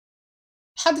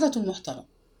حضرة المحترم.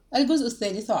 الجزء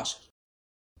 13.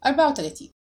 34.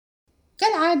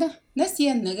 كالعادة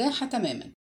نسي النجاح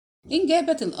تماما.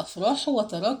 انجابت الأفراح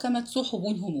وتراكمت سحب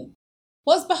الهموم،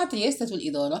 وأصبحت رئاسة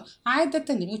الإدارة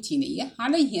عادة روتينية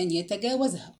عليه أن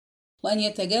يتجاوزها، وأن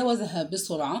يتجاوزها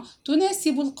بسرعة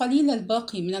تناسب القليل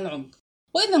الباقي من العمر.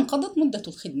 وإذا انقضت مدة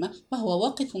الخدمة وهو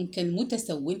واقف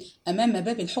كالمتسول أمام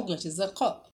باب الحجرة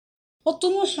الزرقاء،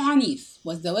 والطموح عنيف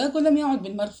والزواج لم يعد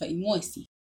بالمرفأ المواسي.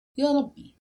 يا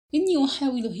ربي، إني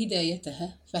أحاول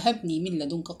هدايتها فهبني من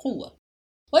لدنك قوة.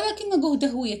 ولكن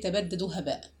جهده يتبدد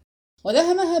هباء،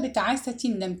 ودهمها بتعاسة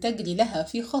لم تجري لها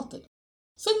في خاطر.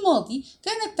 في الماضي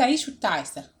كانت تعيش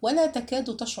التعاسة ولا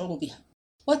تكاد تشعر بها،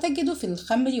 وتجد في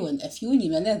الخمر والأفيون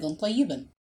ملاذا طيبا.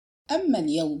 أما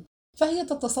اليوم فهي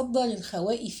تتصدى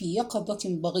للخواء في يقظة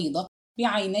بغيضة،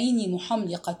 بعينين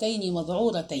محملقتين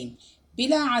مذعورتين،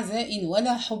 بلا عزاء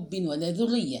ولا حب ولا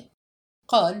ذرية.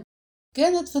 قال: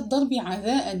 كانت في الضرب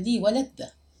عزاء لي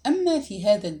ولذة، أما في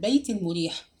هذا البيت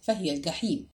المريح فهي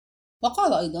الجحيم.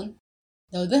 وقال أيضا: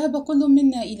 لو ذهب كل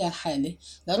منا إلى حاله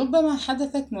لربما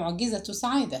حدثت معجزة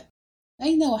سعادة.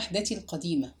 أين وحدتي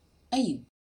القديمة؟ أين؟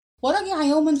 ورجع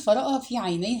يوما فرأى في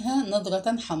عينيها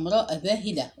نظرة حمراء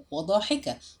ذاهلة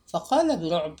وضاحكة، فقال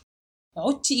برعب: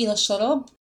 عدت إلى الشراب؟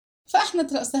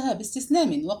 فأحنت رأسها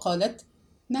باستسلام وقالت: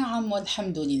 نعم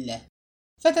والحمد لله.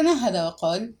 فتنهد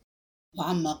وقال: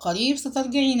 وعما قريب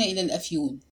سترجعين إلى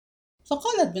الأفيون.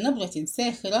 فقالت بنبرة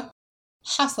ساخرة: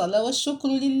 حصل والشكر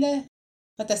لله.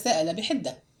 فتساءل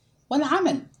بحدة: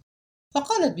 والعمل؟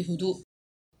 فقالت بهدوء: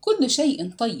 كل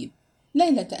شيء طيب.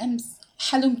 ليلة أمس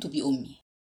حلمت بأمي،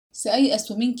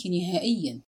 سأيأس منك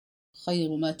نهائيا،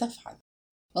 خير ما تفعل.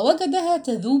 ووجدها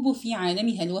تذوب في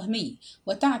عالمها الوهمي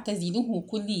وتعتزله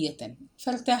كلية،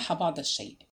 فارتاح بعض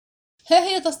الشيء. ها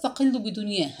هي تستقل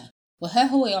بدنياها، وها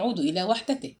هو يعود إلى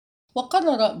وحدته،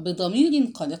 وقرر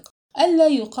بضمير قلق ألا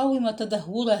يقاوم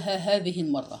تدهورها هذه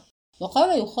المرة،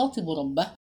 وقال يخاطب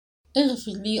ربه: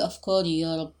 اغفر لي أفكاري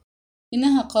يا رب،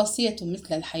 إنها قاسية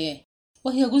مثل الحياة،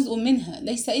 وهي جزء منها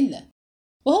ليس إلا.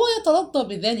 وهو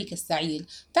يترضى بذلك السعير،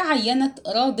 تعينت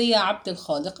راضية عبد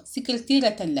الخالق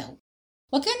سكرتيرة له.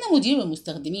 وكان مدير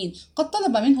المستخدمين قد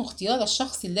طلب منه اختيار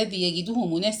الشخص الذي يجده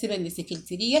مناسبا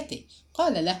لسكرتيريته.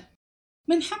 قال له: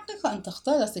 من حقك أن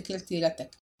تختار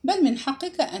سكرتيرتك، بل من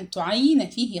حقك أن تعين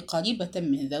فيه قريبة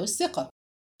من ذوي الثقة.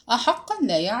 أحقا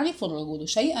لا يعرف الرجل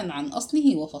شيئا عن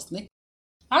أصله وفصله؟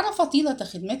 عرف طيلة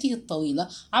خدمته الطويلة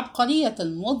عبقرية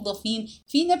الموظفين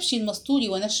في نبش المستور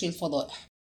ونشر الفضائح،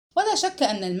 ولا شك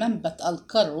أن المنبت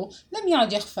الكر لم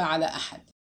يعد يخفى على أحد.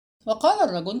 وقال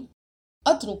الرجل: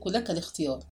 أترك لك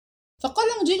الاختيار. فقال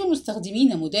مدير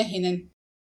المستخدمين مداهنا: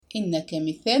 إنك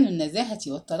مثال النزاهة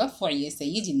والترفع يا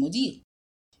سيدي المدير.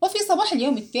 وفي صباح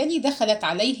اليوم التالي دخلت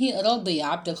عليه راضية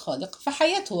عبد الخالق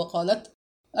فحيته وقالت: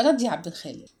 رضي عبد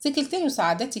الخالق، سكرتير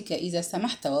سعادتك إذا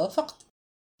سمحت ووافقت.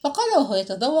 فقال وهو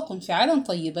يتذوق انفعالا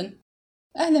طيبا: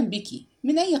 أهلا بك،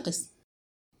 من أي قسم؟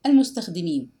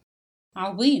 المستخدمين.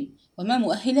 عظيم، وما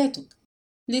مؤهلاتك؟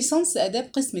 ليسانس آداب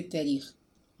قسم التاريخ.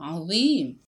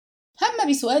 عظيم. هم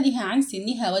بسؤالها عن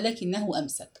سنها ولكنه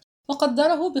أمسك،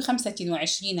 وقدره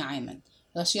ب25 عاما،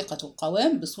 رشيقة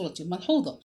القوام بصورة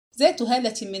ملحوظة، ذات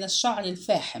هالة من الشعر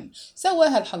الفاحم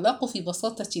سواها الحلاق في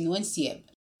بساطة وانسياب،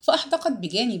 فأحدقت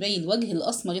بجانبي الوجه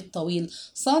الأسمر الطويل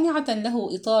صانعة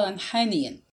له إطارا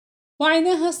حانيا،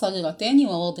 وعيناها صغيرتان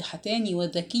وواضحتان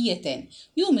وذكيتان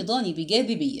يومضان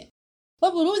بجاذبية.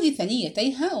 وبرود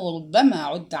ثنيتيها وربما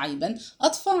عد عيبا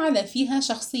أضفى على فيها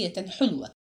شخصية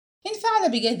حلوة.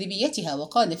 انفعل بجاذبيتها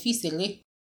وقال في سره: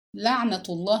 لعنة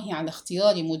الله على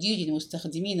اختيار مدير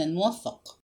المستخدمين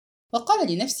الموفق.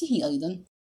 وقال لنفسه أيضا: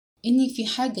 إني في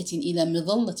حاجة إلى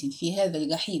مظلة في هذا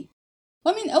الجحيم.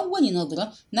 ومن أول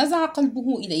نظرة نزع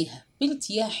قلبه إليها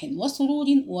بارتياح وسرور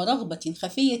ورغبة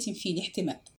خفية في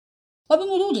الاحتماء.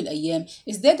 وبمرور الأيام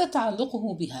ازداد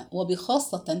تعلقه بها،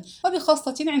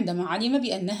 وبخاصة عندما علم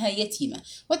بأنها يتيمة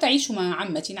وتعيش مع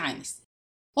عمة عانس.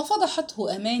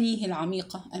 وفضحته أمانيه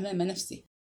العميقة أمام نفسه،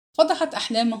 فضحت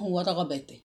أحلامه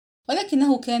ورغباته،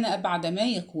 ولكنه كان أبعد ما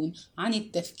يكون عن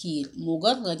التفكير،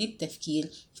 مجرد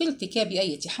التفكير في ارتكاب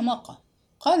أي حماقة.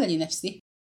 قال لنفسه: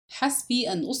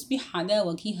 حسبي أن أصبح على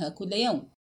وجهها كل يوم.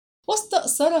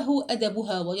 واستأثره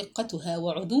أدبها ورقتها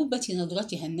وعذوبة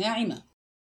نظرتها الناعمة،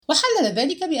 وحلل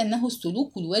ذلك بأنه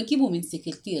السلوك الواجب من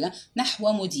سكرتيرة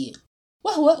نحو مدير،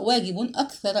 وهو واجب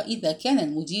أكثر إذا كان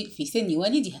المدير في سن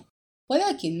والدها.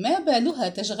 ولكن ما بالها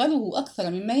تشغله أكثر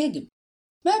مما يجب؟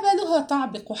 ما بالها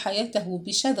تعبق حياته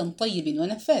بشذا طيب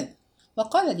ونفاذ؟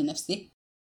 وقال لنفسه: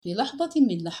 في لحظة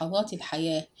من لحظات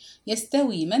الحياة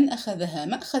يستوي من أخذها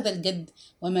مأخذ الجد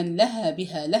ومن لها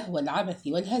بها لهو العبث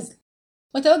والهزل.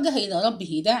 وتوجه إلى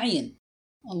ربه داعيا: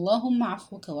 اللهم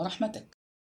عفوك ورحمتك.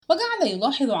 وجعل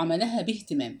يلاحظ عملها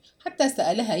باهتمام حتى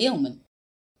سألها يوما: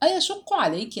 أيشق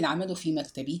عليك العمل في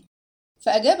مكتبي؟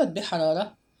 فأجابت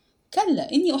بحرارة: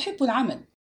 كلا، إني أحب العمل،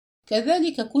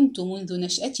 كذلك كنت منذ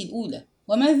نشأتي الأولى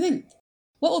وما زلت،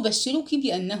 وأبشرك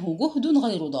بأنه جهد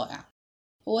غير ضائع.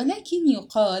 ولكن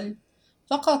يقال،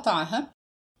 فقاطعها: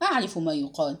 أعرف ما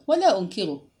يقال ولا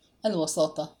أنكره،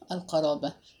 الوساطة،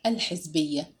 القرابة،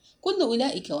 الحزبية، كل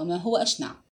أولئك وما هو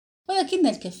أشنع، ولكن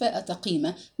الكفاءة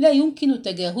قيمة لا يمكن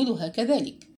تجاهلها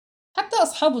كذلك. حتى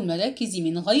أصحاب المراكز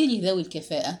من غير ذوي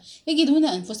الكفاءة يجدون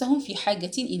أنفسهم في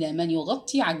حاجة إلى من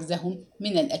يغطي عجزهم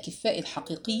من الأكفاء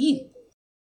الحقيقيين.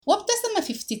 وابتسم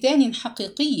في افتتان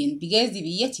حقيقي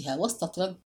بجاذبيتها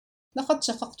واستطرد: لقد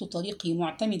شققت طريقي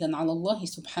معتمدا على الله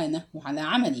سبحانه وعلى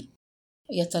عملي.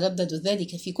 يتردد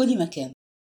ذلك في كل مكان.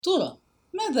 ترى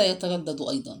ماذا يتردد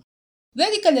أيضا؟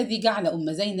 ذلك الذي جعل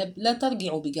أم زينب لا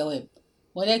ترجع بجواب،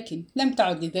 ولكن لم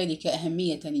تعد لذلك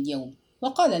أهمية اليوم،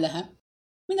 وقال لها: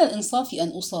 من الإنصاف أن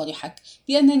أصارحك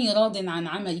بأنني راض عن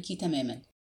عملك تماما.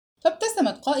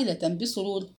 فابتسمت قائلة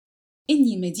بسرور: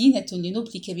 إني مدينة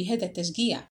لنبلك بهذا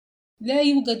التشجيع. لا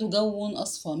يوجد جو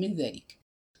أصفى من ذلك،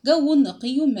 جو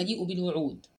نقي مليء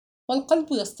بالوعود، والقلب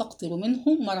يستقطر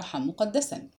منه مرحا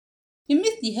مقدسا. من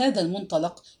مثل هذا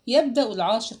المنطلق يبدأ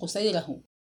العاشق سيره،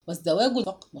 والزواج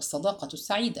الفق والصداقة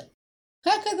السعيدة.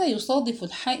 هكذا يصادف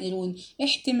الحائرون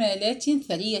احتمالات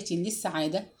ثرية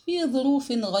للسعادة في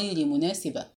ظروف غير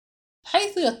مناسبة،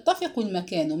 حيث يتفق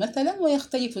المكان مثلا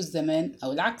ويختلف الزمان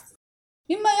أو العكس،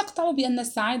 مما يقطع بأن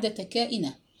السعادة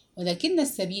كائنة، ولكن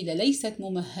السبيل ليست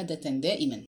ممهدة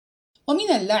دائما.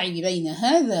 ومن اللعب بين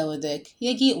هذا وذاك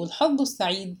يجيء الحظ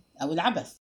السعيد أو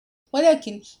العبث،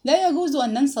 ولكن لا يجوز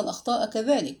أن ننسى الأخطاء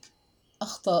كذلك.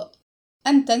 أخطاء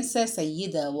أن تنسى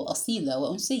سيدة وأصيلة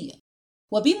وأنسية.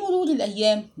 وبمرور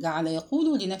الأيام جعل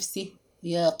يقول لنفسه: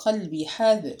 يا قلبي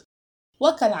حاذر.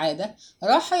 وكالعادة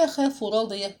راح يخاف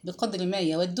راضية بقدر ما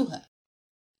يودها.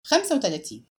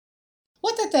 35.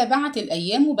 وتتابعت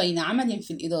الأيام بين عمل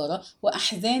في الإدارة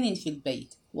وأحزان في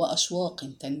البيت وأشواق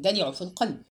تندلع في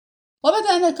القلب، وبدا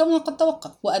أن الكون قد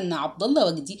توقف، وأن عبد الله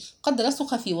وجدي قد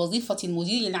رسخ في وظيفة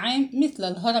المدير العام مثل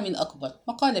الهرم الأكبر،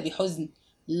 وقال بحزن: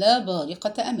 لا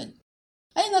بارقة أمل.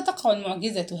 أين تقع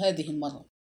المعجزة هذه المرة؟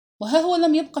 وها هو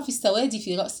لم يبق في السواد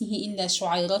في رأسه إلا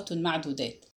شعيرات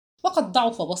معدودات، وقد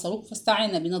ضعف بصره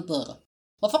فاستعان بنظارة،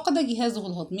 وفقد جهازه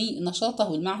الهضمي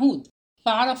نشاطه المعهود،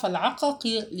 فعرف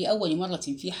العقاقير لأول مرة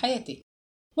في حياته.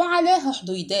 وعلاه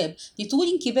حديداب لطول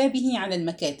انكبابه على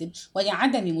المكاتب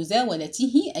ولعدم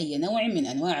مزاولته أي نوع من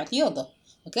أنواع الرياضة،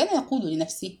 وكان يقول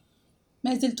لنفسه: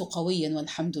 ما زلت قويا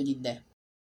والحمد لله.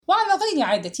 وعلى غير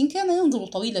عادة كان ينظر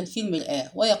طويلا في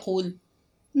المرآة ويقول: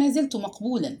 ما زلت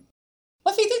مقبولا.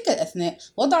 وفي تلك الأثناء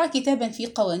وضع كتابا في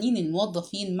قوانين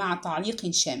الموظفين مع تعليق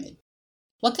شامل،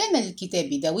 وكان للكتاب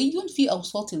دوي في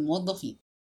أوساط الموظفين.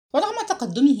 ورغم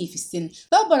تقدمه في السن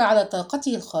ثابر على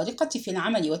طاقته الخارقة في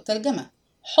العمل والترجمة،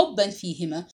 حبا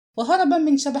فيهما وهربا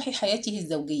من شبح حياته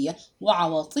الزوجية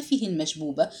وعواطفه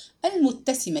المشبوبة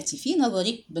المتسمة في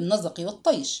نظره بالنزق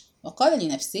والطيش، وقال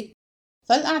لنفسه: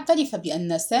 فلأعترف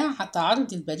بأن ساعة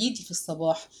عرض البريد في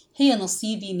الصباح هي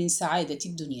نصيبي من سعادة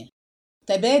الدنيا.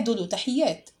 تبادل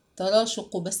تحيات،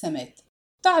 تراشق بسمات،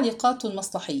 تعليقات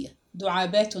مصلحية،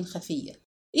 دعابات خفية،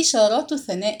 إشارات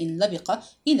ثناء لبقة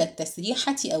إلى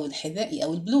التسريحة أو الحذاء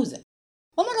أو البلوزة.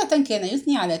 ومرة كان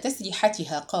يثني على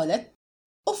تسريحتها، قالت: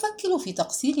 أفكر في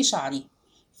تقصير شعري،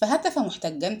 فهتف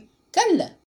محتجا: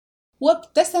 كلا.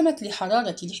 وابتسمت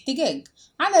لحرارة الاحتجاج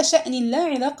على شأن لا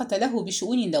علاقة له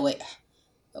بشؤون اللوائح.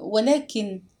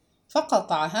 ولكن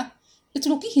فقاطعها: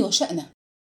 اتركيه وشأنه،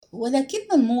 ولكن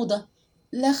الموضة،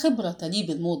 لا خبرة لي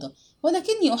بالموضة،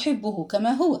 ولكني أحبه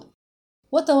كما هو.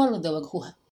 وتورد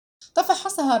وجهها.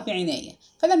 تفحصها بعناية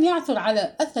فلم يعثر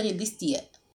على أثر الاستياء،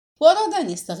 وأراد أن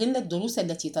يستغل الدروس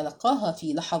التي تلقاها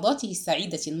في لحظاته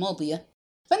السعيدة الماضية،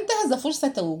 فانتهز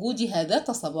فرصة وجودها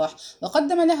ذات صباح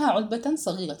وقدم لها علبة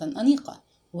صغيرة أنيقة،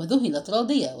 وذهلت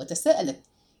راضية وتساءلت: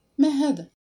 ما هذا؟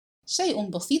 شيء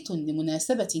بسيط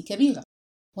لمناسبة كبيرة.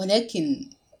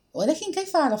 ولكن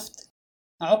كيف عرفت؟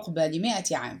 عقبى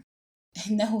ل100 عام.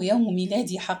 إنه يوم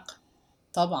ميلادي حق.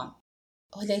 طبعا.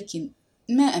 ولكن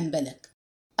ما أنبلك؟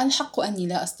 الحق أني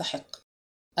لا أستحق.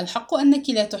 الحق أنك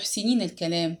لا تحسنين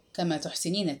الكلام كما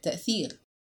تحسنين التأثير.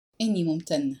 إني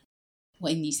ممتنة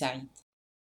وإني سعيد.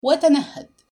 وتنهد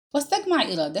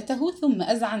واستجمع إرادته، ثم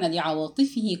أذعن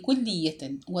لعواطفه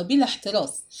كلية وبلا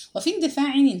احتراس، وفي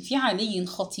اندفاع انفعالي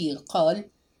خطير قال: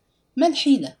 ما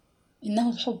الحيلة؟ إنه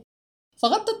الحب.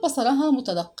 فغضت بصرها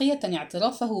متلقية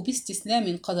اعترافه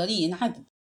باستسلام قدري عذب،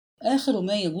 آخر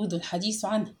ما يجود الحديث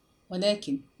عنه.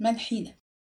 ولكن ما الحيلة؟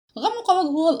 غمق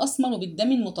وجهها الأسمر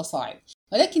بالدم المتصاعد،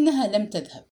 ولكنها لم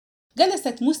تذهب.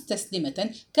 جلست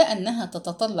مستسلمة كأنها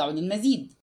تتطلع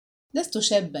للمزيد. لست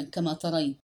شابا كما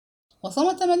ترين.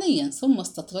 وصمت مليا ثم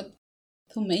استطرد.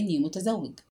 ثم إني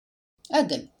متزوج.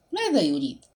 أجل، ماذا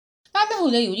يريد؟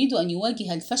 لعله لا يريد أن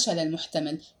يواجه الفشل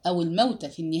المحتمل أو الموت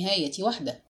في النهاية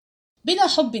وحده، بلا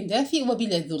حب دافئ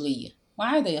وبلا ذرية.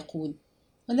 وعاد يقول: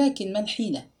 ولكن ما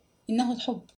الحيلة؟ إنه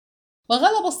الحب.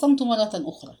 وغلب الصمت مرة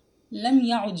أخرى. لم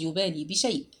يعد يبالي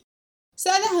بشيء.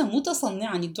 سألها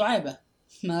متصنعا الدعابة: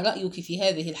 ما رأيك في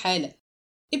هذه الحالة؟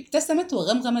 ابتسمت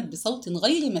وغمغمت بصوت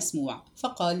غير مسموع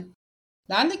فقال: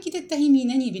 لعلك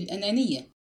تتهمينني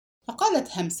بالأنانية.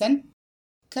 فقالت همسا: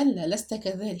 كلا، لست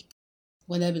كذلك،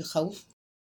 ولا بالخوف.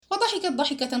 وضحكت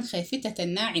ضحكة خافتة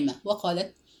ناعمة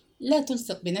وقالت: لا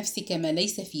تلصق بنفسك ما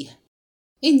ليس فيها.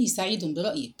 إني سعيد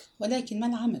برأيك، ولكن ما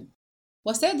العمل؟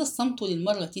 وساد الصمت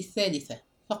للمرة الثالثة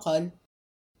فقال: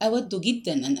 أود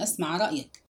جدا أن أسمع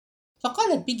رأيك.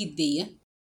 فقالت بجدية: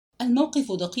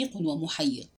 الموقف دقيق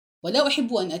ومحير، ولا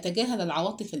أحب أن أتجاهل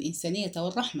العواطف الإنسانية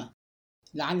والرحمة.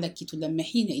 لعلك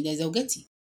تلمحين إلى زوجتي.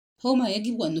 هو ما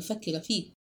يجب أن نفكر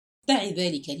فيه. دعي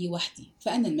ذلك لي وحدي،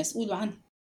 فأنا المسؤول عنه.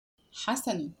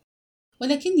 حسن،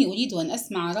 ولكني أريد أن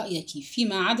أسمع رأيك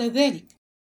فيما عدا ذلك.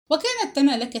 وكانت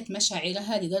تمالكت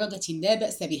مشاعرها لدرجة لا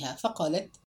بأس بها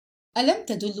فقالت: ألم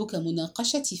تدلك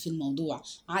مناقشتي في الموضوع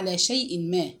على شيء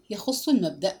ما يخص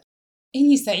المبدأ؟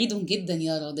 إني سعيد جدا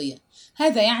يا راضية.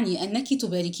 هذا يعني أنك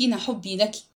تباركين حبي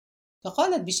لك.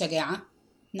 فقالت بشجاعة: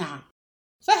 نعم.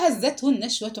 فهزته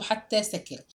النشوة حتى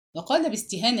سكر، وقال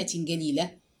باستهانة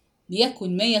جليلة: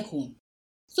 ليكن ما يكون.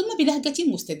 ثم بلهجة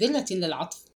مستدرة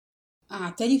للعطف: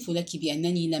 أعترف لك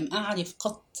بأنني لم أعرف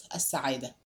قط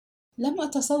السعادة. لم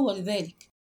أتصور ذلك.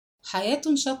 حياة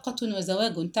شاقة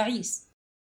وزواج تعيس.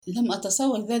 لم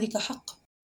أتصور ذلك حقا.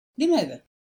 لماذا؟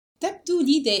 تبدو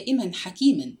لي دائما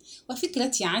حكيما،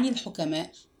 وفكرتي عن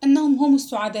الحكماء أنهم هم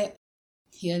السعداء.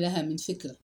 يا لها من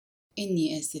فكرة.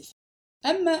 إني آسف.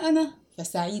 أما أنا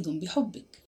فسعيد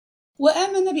بحبك.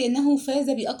 وآمن بأنه فاز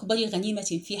بأكبر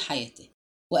غنيمة في حياته،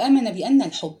 وآمن بأن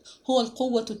الحب هو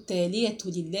القوة التالية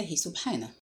لله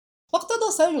سبحانه.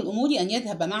 واقتضى سير الأمور أن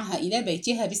يذهب معها إلى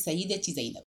بيتها بالسيدة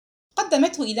زينب.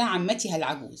 قدمته إلى عمتها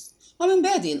العجوز، ومن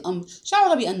بادئ الأمر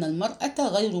شعر بأن المرأة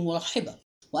غير مرحبة،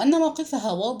 وأن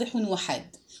موقفها واضح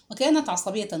وحاد، وكانت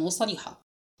عصبية وصريحة.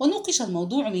 ونوقش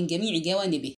الموضوع من جميع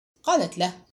جوانبه. قالت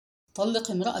له: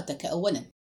 طلق امرأتك أولا.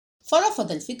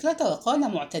 فرفض الفكرة وقال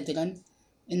معتذرا: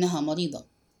 إنها مريضة.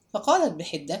 فقالت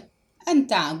بحدة: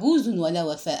 أنت عجوز ولا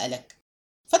وفاء لك.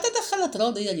 فتدخلت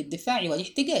راضية للدفاع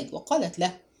والاحتجاج وقالت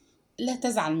له: لا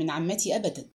تزعل من عمتي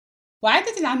أبدا.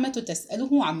 وعادت العمة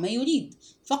تسأله عما يريد،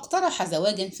 فاقترح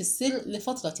زواجا في السر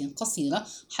لفترة قصيرة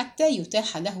حتى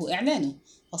يتاح له إعلانه.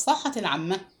 فصاحت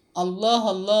العمة: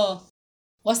 الله الله.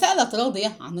 وسألت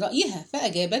راضية عن رأيها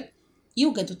فأجابت: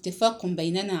 يوجد اتفاق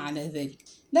بيننا على ذلك،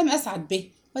 لم أسعد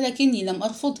به ولكني لم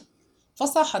أرفضه.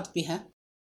 فصاحت بها: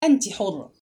 أنت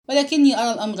حرة، ولكني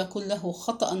أرى الأمر كله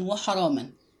خطأ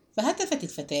وحراما. فهتفت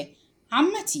الفتاة: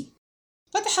 عمتي.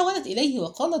 فتحولت إليه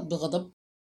وقالت بغضب: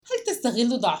 هل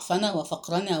تستغل ضعفنا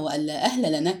وفقرنا وألا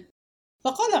أهل لنا؟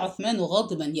 فقال عثمان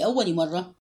غاضبا لأول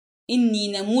مرة: إني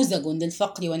نموذج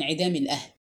للفقر وانعدام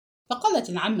الأهل. فقالت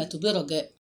العمة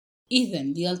برجاء: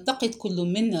 إذن ليلتقط كل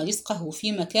منا رزقه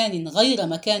في مكان غير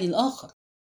مكان الآخر.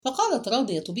 فقالت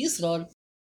راضية بإصرار: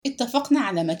 اتفقنا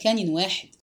على مكان واحد.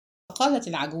 فقالت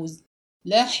العجوز: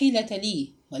 لا حيلة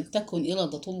لي، ولتكن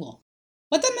إرادة الله.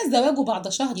 وتم الزواج بعد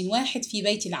شهر واحد في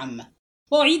بيت العمة،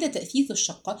 وأعيد تأثيث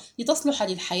الشقة لتصلح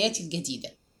للحياة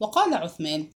الجديدة. وقال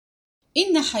عثمان: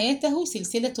 إن حياته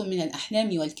سلسلة من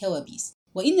الأحلام والكوابيس،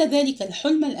 وإن ذلك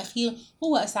الحلم الأخير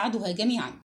هو أسعدها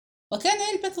جميعا.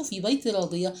 وكان يلبث في بيت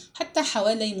راضية حتى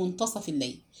حوالي منتصف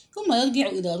الليل، ثم يرجع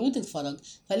إلى رود الفرج،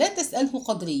 فلا تسأله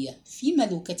قدرية في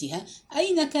ملوكتها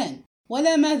أين كان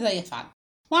ولا ماذا يفعل.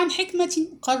 وعن حكمة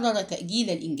قرر تأجيل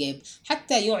الإنجاب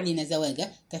حتى يعلن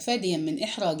زواجه، تفاديا من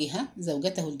إحراجها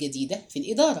زوجته الجديدة في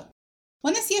الإدارة.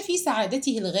 ونسي في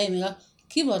سعادته الغامرة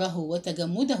كبره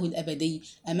وتجمده الأبدي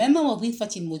أمام وظيفة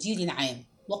المدير العام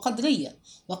وقدرية،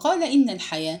 وقال إن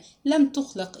الحياة لم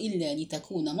تخلق إلا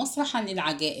لتكون مسرحا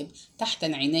للعجائب تحت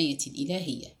العناية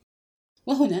الإلهية.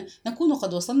 وهنا نكون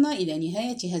قد وصلنا إلى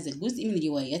نهاية هذا الجزء من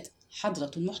رواية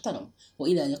حضرة المحترم،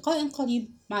 وإلى لقاء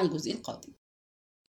قريب مع الجزء القادم.